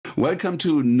Welcome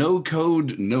to No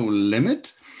Code, No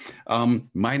Limit.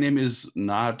 My name is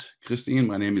not Christine.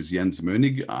 My name is Jens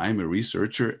Mönig. I'm a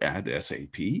researcher at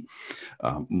SAP.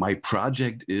 My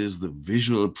project is the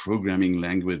visual programming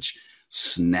language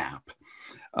Snap.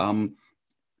 In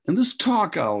this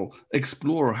talk, I'll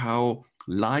explore how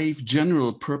live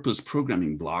general purpose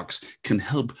programming blocks can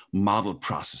help model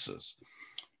processes.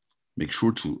 Make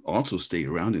sure to also stay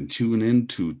around and tune in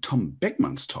to Tom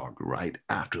Beckmann's talk right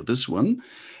after this one.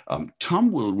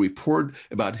 Tom will report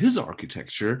about his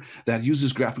architecture that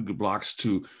uses graphical blocks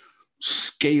to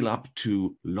scale up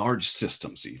to large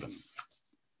systems even.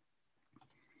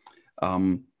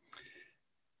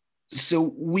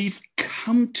 So we've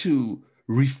come to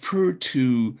refer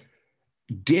to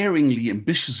daringly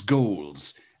ambitious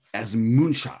goals as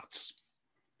moonshots.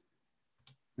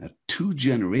 Now, 2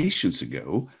 generations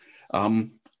ago, a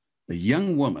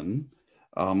young woman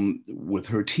with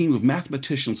her team of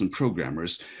mathematicians and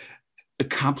programmers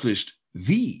accomplished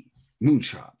the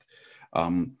moonshot.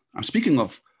 I'm speaking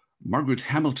of Margaret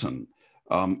Hamilton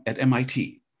at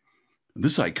MIT.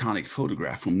 This iconic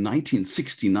photograph from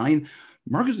 1969,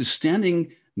 Margaret is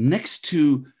standing next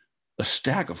to a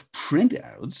stack of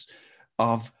printouts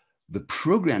of the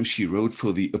program she wrote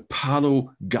for the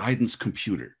Apollo guidance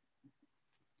computer.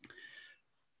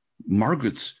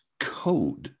 Margaret's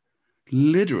code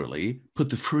literally put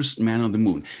the first man on the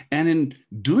moon. And in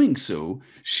doing so,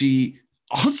 she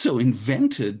also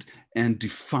invented and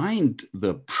defined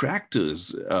the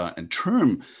practice and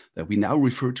term that we now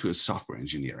refer to as software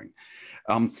engineering.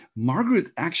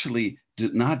 Margaret actually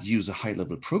did not use a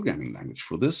high-level programming language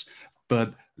for this,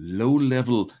 but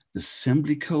low-level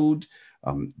assembly code.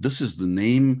 This is the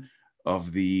name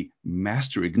of the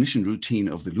master ignition routine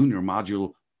of the lunar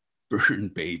module, Burn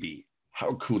Baby.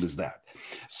 How cool is that?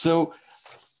 So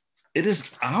it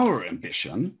is our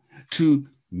ambition to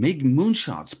make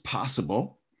moonshots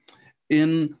possible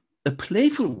in a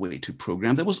playful way to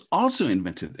program that was also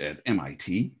invented at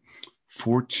MIT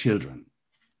for children.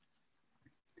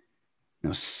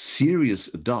 Now,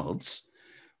 serious adults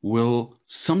will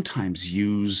sometimes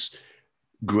use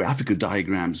graphical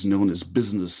diagrams known as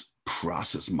business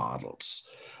process models.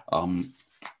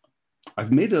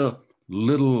 I've made a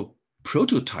little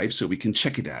prototype so we can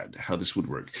check it out, how this would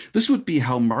work. This would be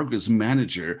how Margaret's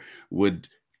manager would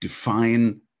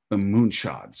define a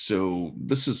moonshot. So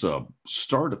this is a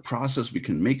start a process. We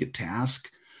can make a task,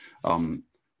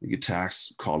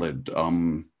 call it.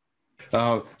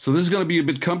 So this is going to be a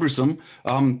bit cumbersome.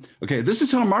 Okay, this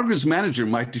is how Margaret's manager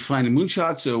might define a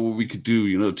moonshot. So we could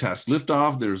do, task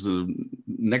liftoff. There's the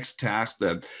next task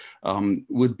that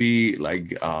would be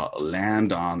like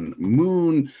land on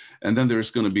moon. And then there's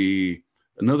going to be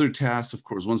another task. Of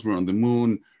course, once we're on the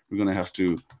moon, we're going to have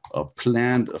to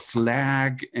plant a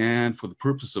flag. And for the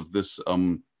purpose of this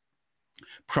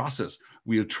process,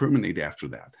 we'll terminate after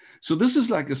that. So this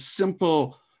is like a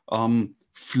simple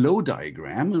flow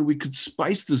diagram, and we could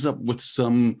spice this up with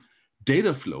some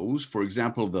data flows. For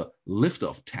example, the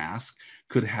liftoff task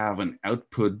could have an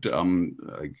output,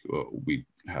 we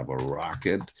have a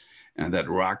rocket, and that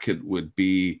rocket would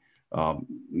be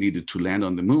needed to land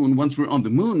on the moon. Once we're on the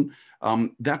moon,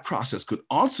 that process could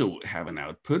also have an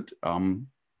output.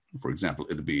 For example,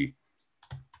 it'd be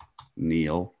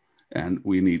Neil, and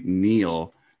we need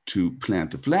Neil to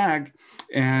plant the flag.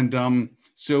 And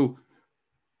so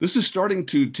this is starting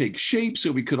to take shape,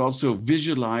 so we could also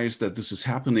visualize that this is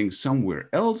happening somewhere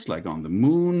else, like on the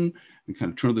moon, and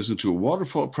kind of turn this into a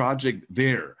waterfall project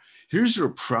there. Here's your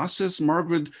process,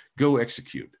 Margaret, go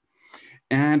execute.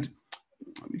 And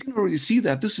we can already see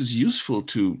that this is useful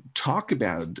to talk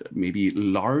about maybe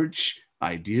large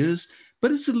ideas,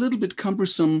 but it's a little bit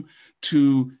cumbersome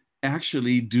to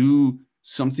actually do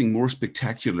something more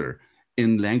spectacular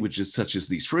in languages such as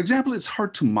these. For example, it's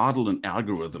hard to model an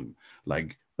algorithm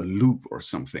like a loop or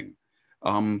something.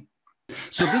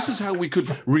 So this is how we could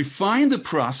refine the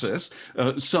process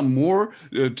some more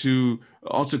to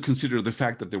also consider the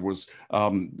fact that there was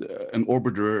an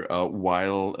orbiter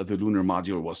while the lunar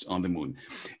module was on the moon.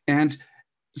 And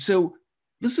so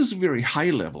this is very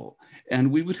high level,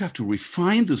 and we would have to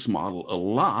refine this model a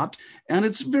lot. And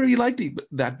it's very likely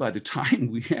that by the time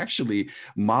we actually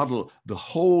model the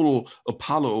whole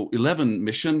Apollo 11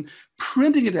 mission,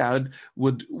 printing it out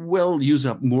would well use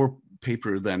up more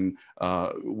paper than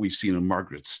we've seen in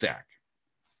Margaret's stack.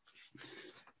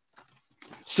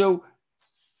 So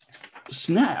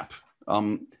Snap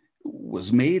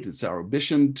was made, it's our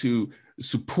ambition to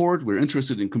support, we're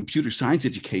interested in computer science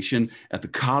education at the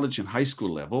college and high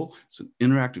school level. It's an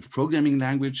interactive programming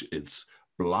language, it's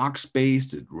blocks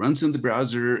based, it runs in the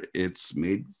browser, it's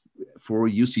made for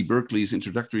UC Berkeley's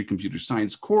Introductory Computer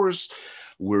Science course.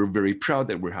 We're very proud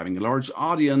that we're having a large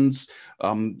audience.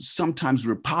 Sometimes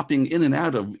we're popping in and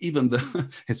out of even the,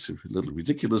 it's a little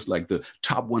ridiculous, like the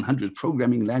top 100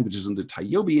 programming languages in the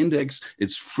TIOBE index.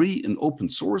 It's free and open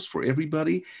source for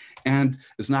everybody. And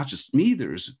it's not just me,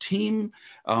 there's a team,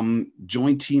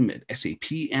 joint team at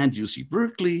SAP and UC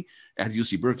Berkeley. At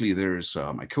UC Berkeley, there's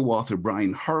my co-author,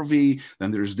 Brian Harvey. Then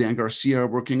there's Dan Garcia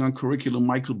working on curriculum,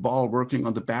 Michael Ball working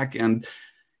on the back end.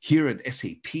 Here at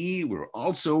SAP, we're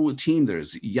also a team.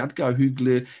 There's Yatka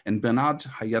Hügle and Bernard.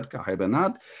 Hi, Yatka. Hi,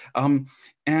 Bernard.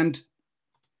 And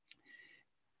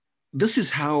this is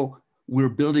how we're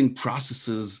building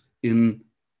processes in.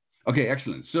 Okay,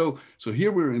 excellent. So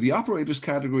here we're in the operators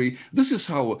category. This is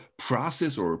how a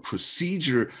process or a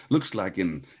procedure looks like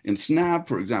in Snap,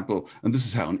 for example. And this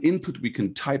is how an input, we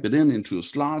can type it into a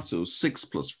slot. So 6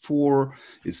 plus 4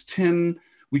 is 10.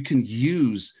 We can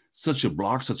use such a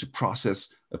block, such a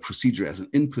process, a procedure as an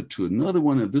input to another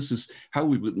one. And this is how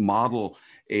we would model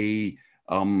a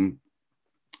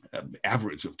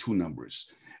average of two numbers.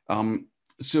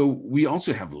 So we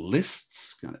also have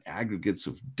lists, kind of aggregates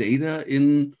of data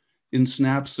in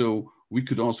Snap. So we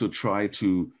could also try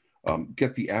to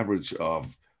get the average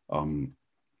of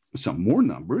some more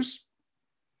numbers.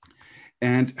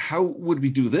 And how would we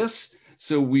do this?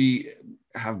 So we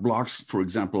have blocks, for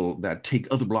example, that take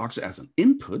other blocks as an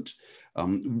input,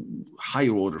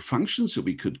 higher order functions. So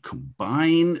we could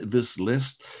combine this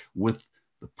list with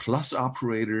the plus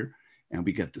operator and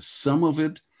we get the sum of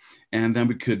it. And then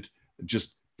we could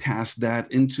just pass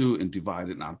that into and divide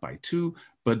it not by 2,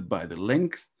 but by the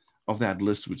length of that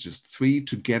list, which is 3,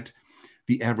 to get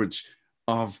the average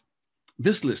of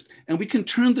this list. And we can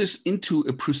turn this into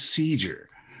a procedure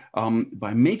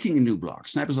by making a new block.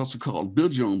 Snap is also called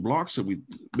build your own block. So we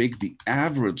make the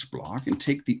average block and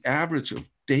take the average of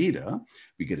data.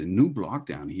 We get a new block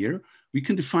down here. We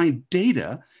can define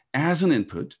data as an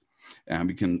input, and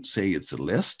we can say it's a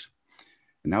list.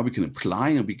 And now we can apply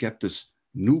and we get this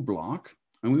new block.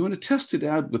 And we want to test it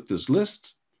out with this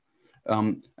list.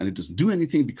 And it doesn't do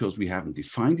anything because we haven't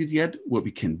defined it yet. What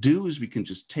we can do is we can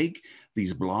just take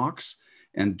these blocks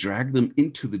and drag them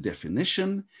into the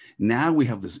definition. Now we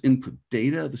have this input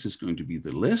data. This is going to be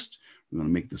the list. We're going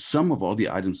to make the sum of all the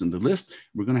items in the list.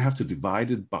 We're going to have to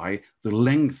divide it by the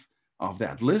length of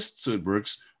that list so it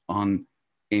works on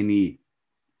any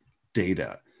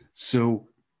data. So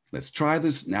let's try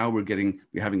this. Now we're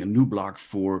having a new block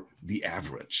for the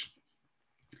average.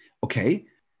 Okay,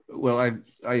 well,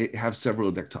 I have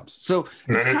several desktops. So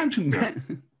it's time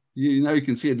to now you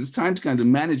can see it. It's time to kind of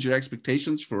manage your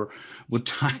expectations for what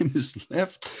time is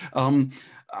left.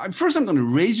 First, I'm going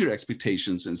to raise your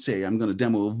expectations and say I'm going to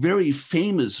demo a very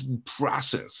famous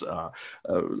process,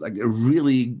 like a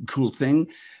really cool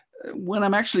thing. When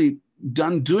I'm actually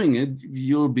done doing it,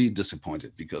 you'll be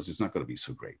disappointed because it's not going to be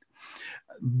so great.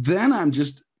 Then I'm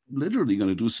just literally going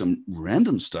to do some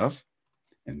random stuff,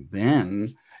 and then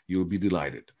you'll be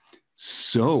delighted.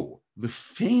 So the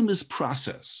famous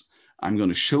process I'm going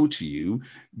to show to you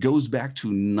goes back to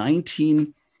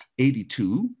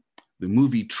 1982, the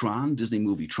movie Tron, Disney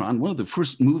movie Tron, one of the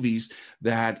first movies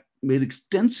that made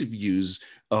extensive use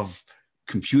of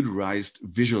computerized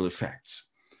visual effects.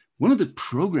 One of the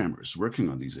programmers working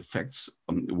on these effects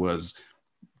was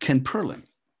Ken Perlin.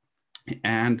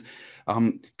 And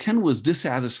Ken was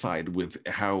dissatisfied with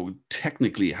how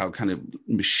kind of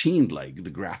machine-like the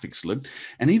graphics looked.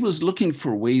 And he was looking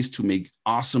for ways to make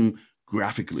awesome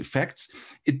graphical effects.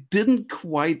 It didn't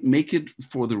quite make it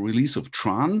for the release of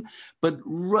Tron, but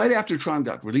right after Tron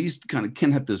got released, kind of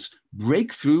Ken had this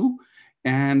breakthrough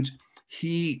and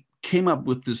he came up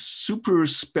with this super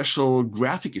special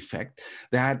graphic effect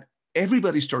that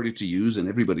everybody started to use and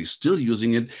everybody's still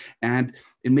using it. And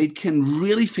it made Ken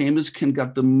really famous. Ken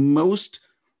got the most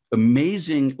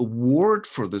amazing award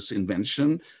for this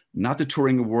invention, not the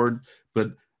Turing Award,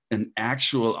 but an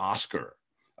actual Oscar.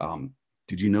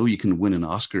 Did you know you can win an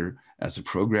Oscar as a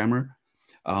programmer?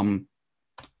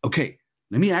 Okay,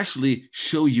 let me actually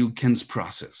show you Ken's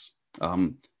process.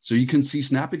 So you can see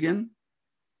Snap again?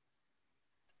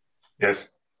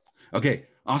 Yes. Okay,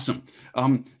 awesome.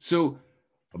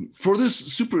 For this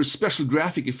super special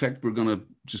graphic effect, we're going to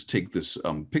just take this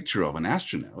picture of an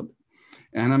astronaut.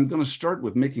 And I'm going to start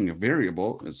with making a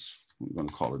variable. I'm going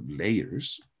to call it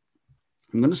layers.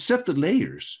 I'm going to set the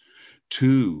layers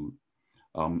to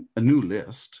a new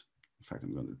list. In fact,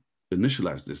 I'm going to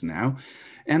initialize this now.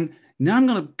 And now I'm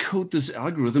going to code this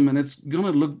algorithm, and it's going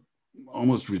to look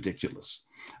almost ridiculous.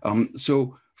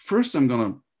 So first, I'm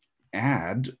going to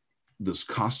add this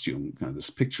costume, kind of this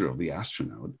picture of the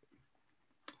astronaut,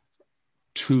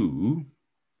 to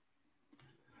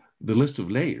the list of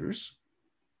layers,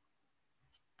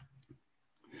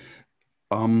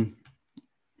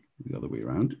 the other way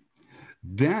around,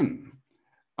 then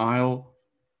I'll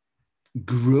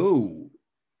grow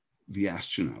the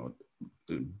astronaut,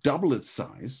 double its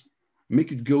size,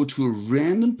 make it go to a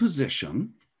random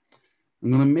position. I'm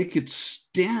going to make it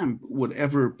stamp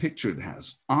whatever picture it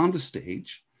has on the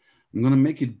stage. I'm going to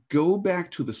make it go back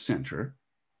to the center.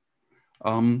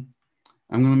 I'm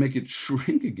going to make it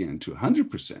shrink again to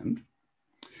 100%.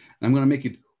 I'm going to make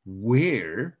it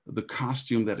wear the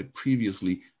costume that it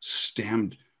previously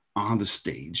stamped on the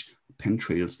stage, pen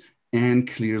trails, and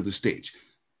clear the stage.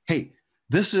 Hey,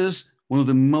 this is one of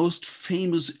the most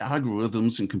famous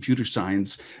algorithms in computer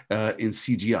science in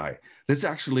CGI. Let's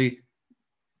actually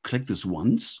click this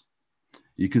once.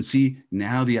 You can see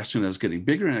now the astronaut is getting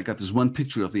bigger, and I got this one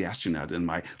picture of the astronaut in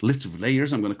my list of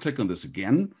layers. I'm going to click on this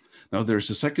again. Now there's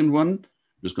a second one.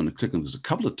 I'm just going to click on this a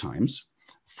couple of times.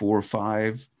 4,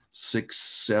 5, 6,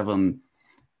 7,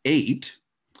 8.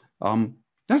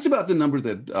 That's about the number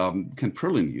that Ken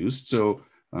Perlin used. So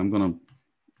I'm going to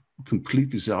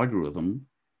complete this algorithm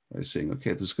by saying,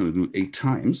 okay, this is going to do 8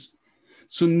 times.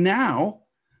 So now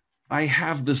I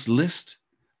have this list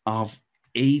of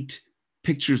 8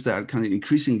 pictures that kind of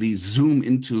increasingly zoom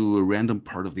into a random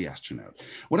part of the astronaut.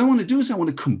 What I want to do is I want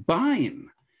to combine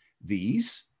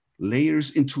these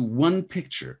layers into one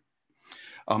picture.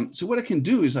 So what I can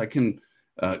do is I can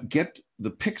get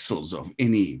the pixels of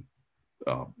any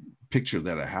picture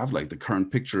that I have, like the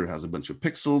current picture has a bunch of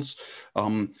pixels.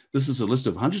 This is a list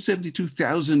of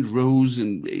 172,000 rows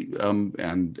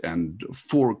and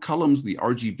 4 columns, the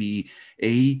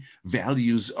RGBA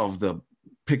values of the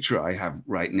picture I have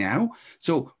right now.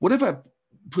 So whatever I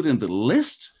put in the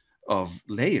list of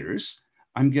layers,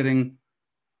 I'm getting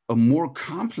a more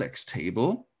complex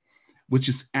table, which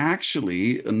is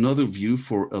actually another view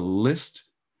for a list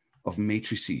of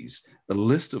matrices, a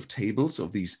list of tables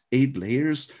of these 8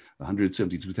 layers,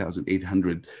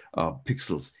 172,800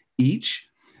 pixels each.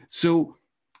 So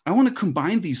I want to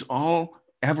combine these all,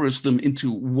 average them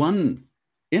into one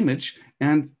image.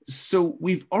 And so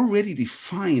we've already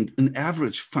defined an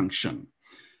average function,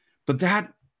 but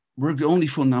that worked only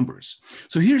for numbers.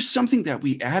 So here's something that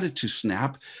we added to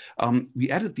Snap. We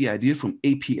added the idea from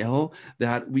APL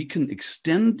that we can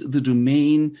extend the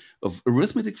domain of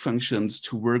arithmetic functions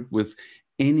to work with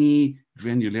any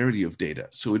granularity of data.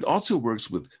 So it also works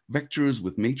with vectors,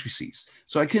 with matrices.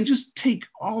 So I can just take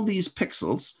all these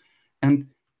pixels and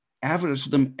average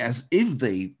them as if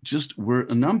they just were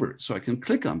a number. So I can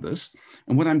click on this,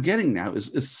 and what I'm getting now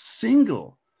is a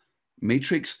single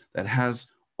matrix that has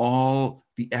all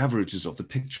the averages of the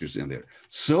pictures in there.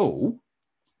 So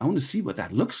I want to see what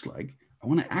that looks like. I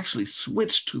want to actually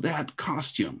switch to that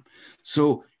costume.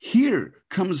 So here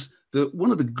comes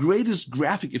one of the greatest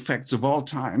graphic effects of all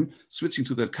time, switching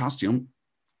to that costume.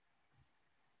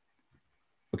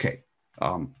 Okay,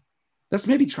 let's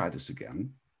maybe try this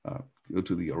again. Go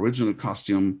to the original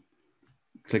costume,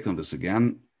 click on this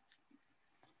again.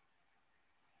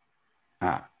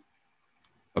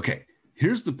 Okay,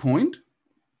 here's the point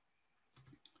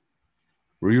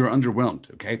where you're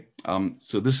underwhelmed, okay?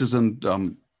 So this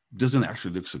doesn't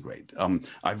actually look so great.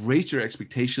 I've raised your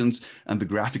expectations, and the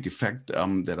graphic effect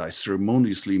that I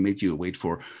ceremoniously made you wait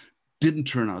for didn't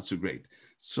turn out so great.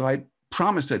 So I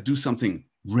promised I'd do something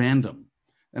random.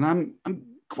 And I'm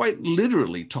quite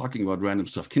literally talking about random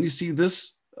stuff. Can you see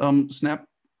this snap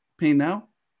pane now?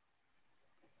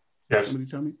 Yes. Somebody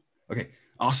tell me? Okay,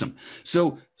 awesome.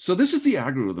 So this is the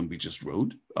algorithm we just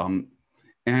wrote.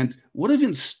 And what if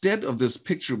instead of this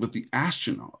picture with the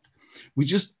astronaut, we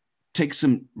just take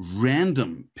some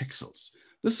random pixels?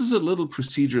 This is a little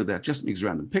procedure that just makes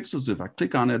random pixels. If I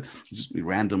click on it, it'll just be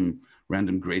random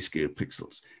grayscale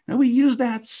pixels. Now we use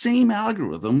that same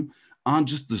algorithm on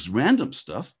just this random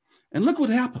stuff, and look what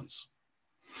happens.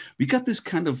 We got this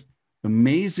kind of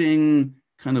amazing,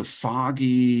 kind of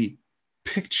foggy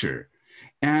picture.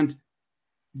 And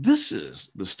this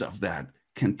is the stuff that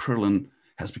Ken Perlin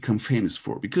has become famous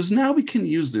for, because now we can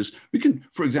use this. We can,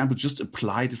 for example, just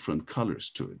apply different colors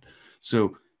to it.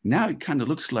 So now it kind of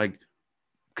looks like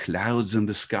clouds in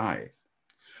the sky.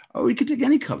 Or we could take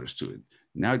any colors to it.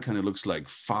 Now it kind of looks like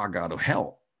fog out of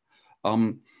hell.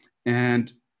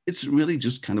 And it's really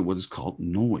just kind of what is called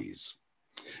noise.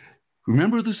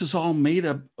 Remember, this is all made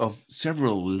up of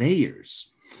several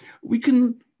layers. We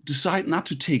can decide not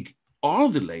to take all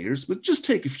the layers, but just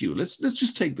take a few. Let's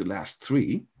just take the last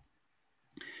 3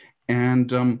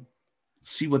 and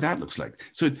see what that looks like.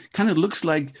 So it kind of looks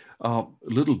like a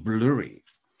little blurry.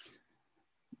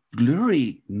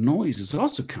 Blurry noise is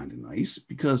also kind of nice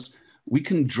because we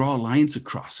can draw lines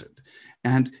across it.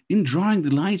 And in drawing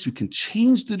the lines, we can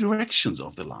change the directions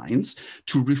of the lines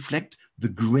to reflect the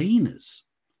grayness.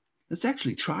 Let's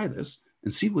actually try this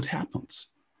and see what happens.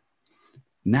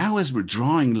 Now, as we're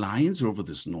drawing lines over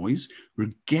this noise,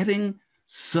 we're getting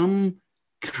some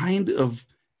kind of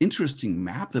interesting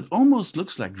map that almost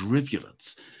looks like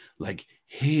rivulets, like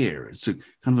hair. It's a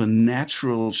kind of a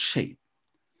natural shape.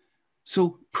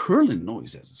 So Perlin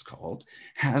noise, as it's called,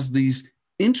 has these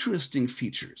interesting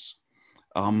features.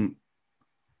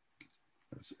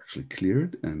 That's actually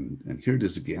cleared, and here it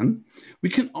is again. We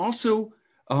can also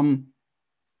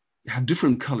have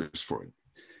different colors for it.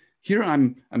 Here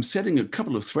I'm setting a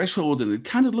couple of thresholds, and it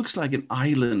kind of looks like an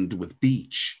island with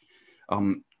beach.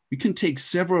 We can take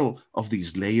several of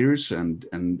these layers and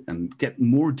get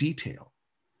more detail.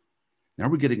 Now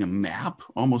we're getting a map,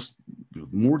 almost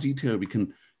with more detail. We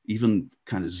can even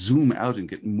kind of zoom out and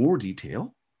get more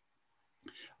detail.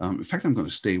 In fact, I'm going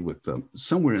to stay with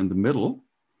somewhere in the middle.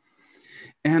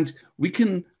 And we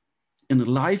can, in a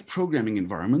live programming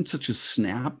environment, such as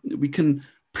Snap, we can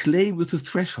play with the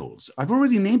thresholds. I've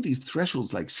already named these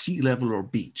thresholds like sea level or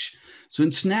beach. So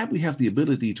in Snap, we have the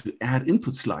ability to add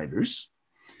input sliders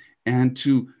and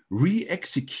to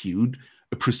re-execute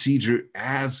a procedure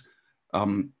as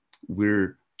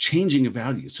we're changing a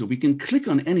value. So we can click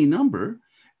on any number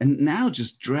and now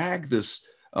just drag this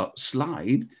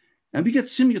slide, and we get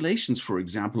simulations, for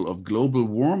example, of global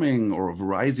warming or of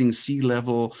rising sea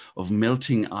level, of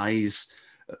melting ice,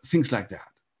 things like that.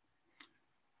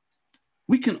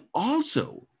 We can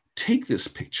also take this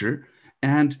picture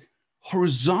and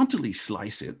horizontally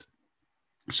slice it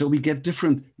so we get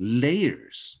different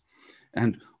layers.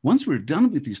 And once we're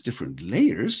done with these different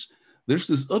layers, there's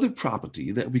this other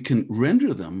property that we can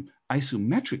render them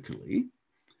isometrically,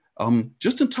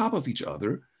 just on top of each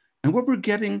other. And what we're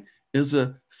getting is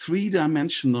a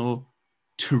three-dimensional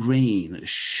terrain, a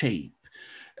shape.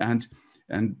 And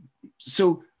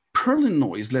so Perlin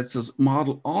noise lets us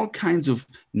model all kinds of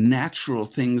natural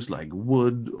things like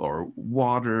wood or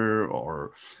water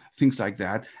or things like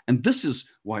that. And this is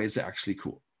why it's actually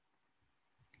cool.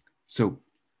 So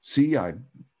see, I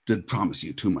did promise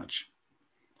you too much.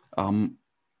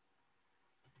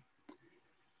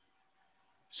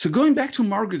 So going back to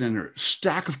Margaret and her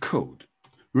stack of code,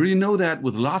 we already know that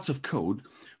with lots of code,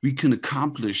 we can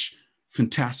accomplish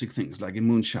fantastic things like a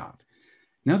moonshot.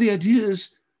 Now the idea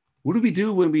is, what do we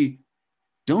do when we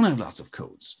don't have lots of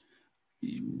codes?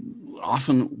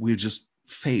 Often we just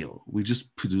fail. We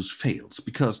just produce fails,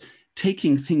 because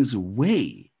taking things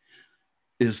away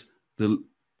is the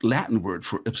Latin word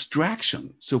for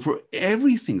abstraction. So for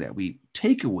everything that we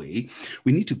take away,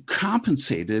 we need to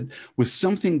compensate it with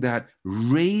something that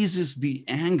raises the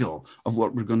angle of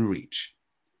what we're going to reach.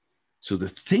 So the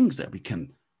things that we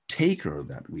can take or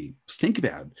that we think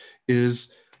about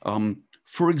is,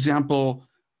 for example,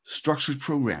 structured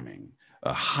programming,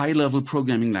 a high-level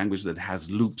programming language that has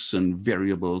loops and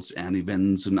variables and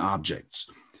events and objects.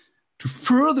 To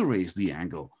further raise the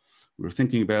angle, we're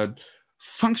thinking about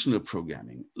functional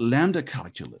programming, lambda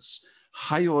calculus,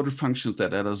 high-order functions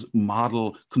that let us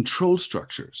model control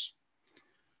structures.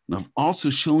 And I've also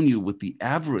shown you with the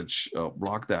average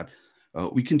block that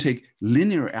we can take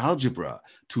linear algebra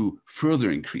to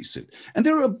further increase it. And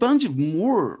there are a bunch of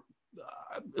more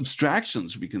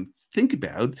abstractions we can think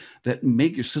about that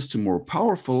make your system more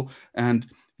powerful. And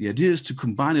the idea is to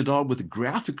combine it all with a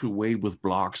graphical way with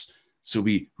blocks so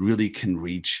we really can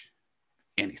reach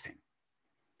anything.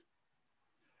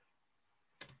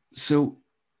 So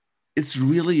it's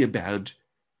really about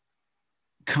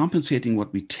compensating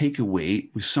what we take away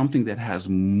with something that has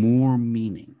more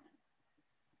meaning.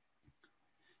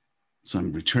 So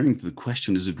I'm returning to the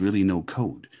question, is it really no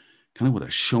code? Kind of what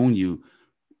I've shown you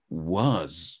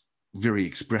was very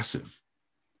expressive.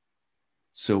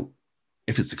 So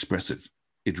if it's expressive,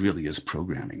 it really is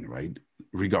programming, right?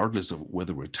 Regardless of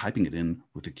whether we're typing it in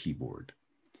with a keyboard.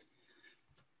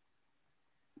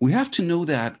 We have to know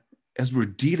that as we're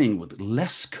dealing with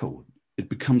less code, it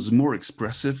becomes more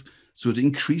expressive, so it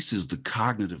increases the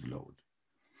cognitive load.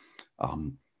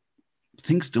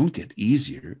 Things don't get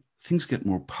easier, things get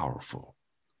more powerful.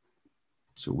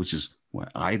 So which is why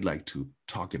I'd like to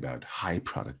talk about high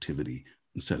productivity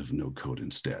instead of no code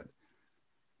instead.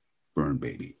 Burn,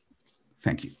 baby.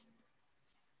 Thank you.